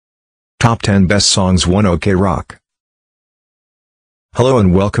Top 10 Best Songs 1 OK Rock. Hello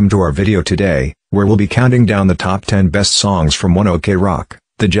and welcome to our video today, where we'll be counting down the top 10 best songs from 1 OK Rock,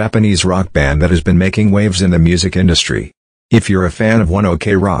 the Japanese rock band that has been making waves in the music industry. If you're a fan of 1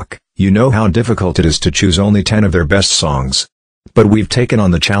 OK Rock, you know how difficult it is to choose only 10 of their best songs. But we've taken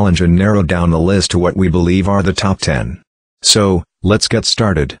on the challenge and narrowed down the list to what we believe are the top 10. So, let's get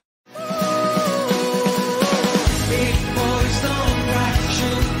started.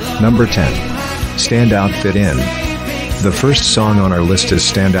 Number 10. Standout Fit In. The first song on our list is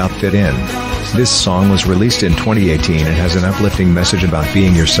Standout Fit In. This song was released in 2018 and has an uplifting message about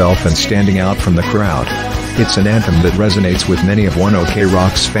being yourself and standing out from the crowd. It's an anthem that resonates with many of 1 OK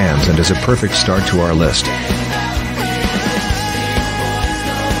Rock's fans and is a perfect start to our list.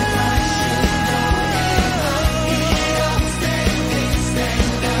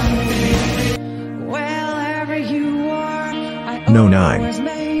 No.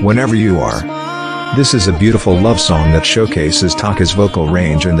 9. Whenever You Are. This is a beautiful love song that showcases Taka's vocal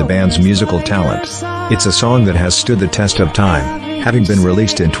range and the band's musical talent. It's a song that has stood the test of time, having been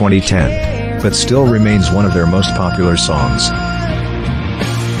released in 2010, but still remains one of their most popular songs.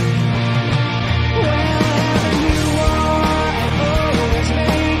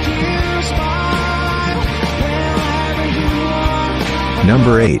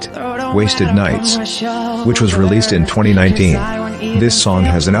 Number 8. Wasted Nights, which was released in 2019. This song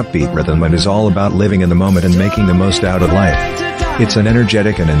has an upbeat rhythm and is all about living in the moment and making the most out of life. It's an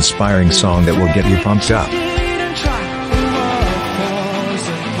energetic and inspiring song that will get you pumped up.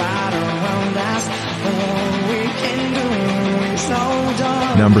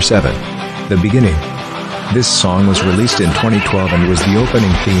 Number 7. The Beginning. This song was released in 2012 and was the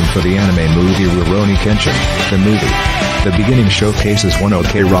opening theme for the anime movie Rurouni Kenshin, the movie. The Beginning showcases 1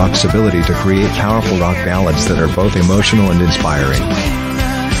 OK Rock's ability to create powerful rock ballads that are both emotional and inspiring.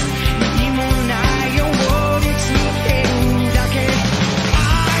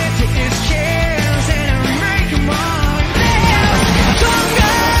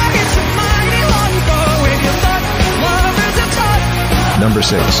 Number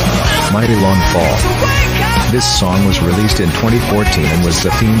 6. Mighty Long Fall. This song was released in 2014 and was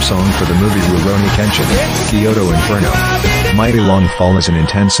the theme song for the movie Rurouni Kenshin, Kyoto Inferno. Mighty Long Fall is an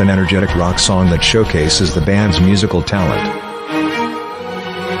intense and energetic rock song that showcases the band's musical talent.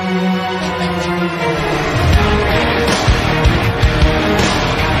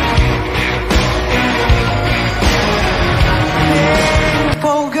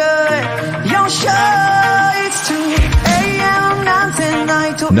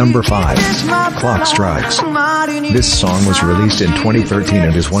 Number 5. Clock Strikes. This song was released in 2013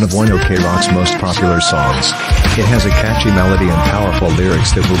 and is one of 1 OK Rock's most popular songs. It has a catchy melody and powerful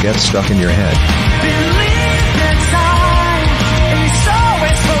lyrics that will get stuck in your head.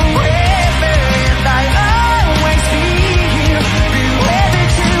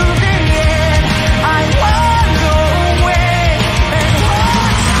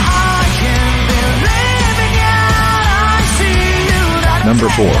 Number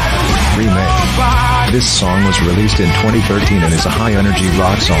 4. Remake. This song was released in 2013 and is a high-energy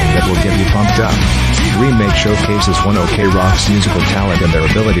rock song that will get you pumped up. Remake showcases 1 OK Rock's musical talent and their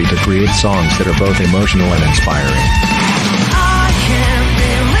ability to create songs that are both emotional and inspiring.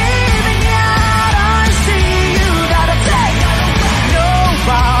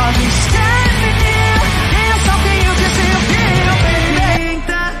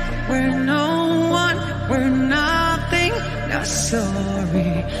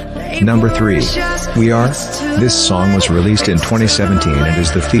 Number 3. We Are. This song was released in 2017 and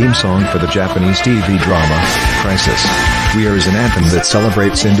is the theme song for the Japanese TV drama, Crisis. We Are is an anthem that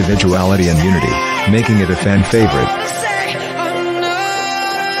celebrates individuality and unity, making it a fan favorite.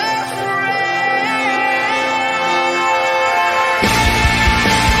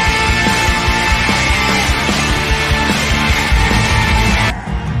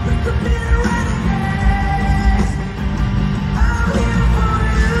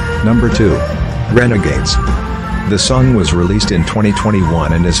 Number 2. Renegades. The song was released in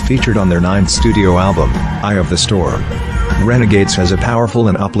 2021 and is featured on their 9th studio album, Eye of the Storm. Renegades has a powerful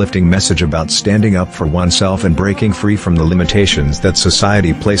and uplifting message about standing up for oneself and breaking free from the limitations that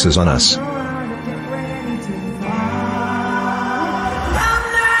society places on us.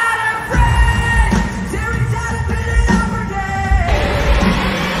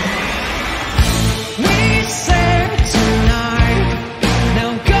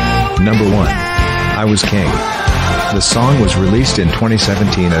 Number 1. I Was King. The song was released in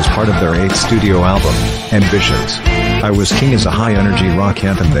 2017 as part of their 8th studio album, Ambitions. I Was King is a high-energy rock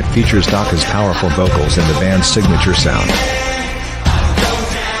anthem that features Taka's powerful vocals and the band's signature sound.